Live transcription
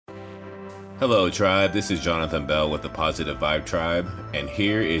Hello, Tribe. This is Jonathan Bell with the Positive Vibe Tribe, and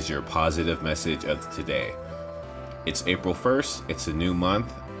here is your positive message of today. It's April 1st. It's a new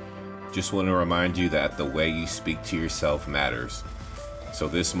month. Just want to remind you that the way you speak to yourself matters. So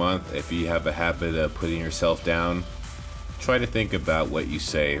this month, if you have a habit of putting yourself down, try to think about what you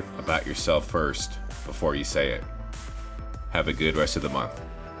say about yourself first before you say it. Have a good rest of the month.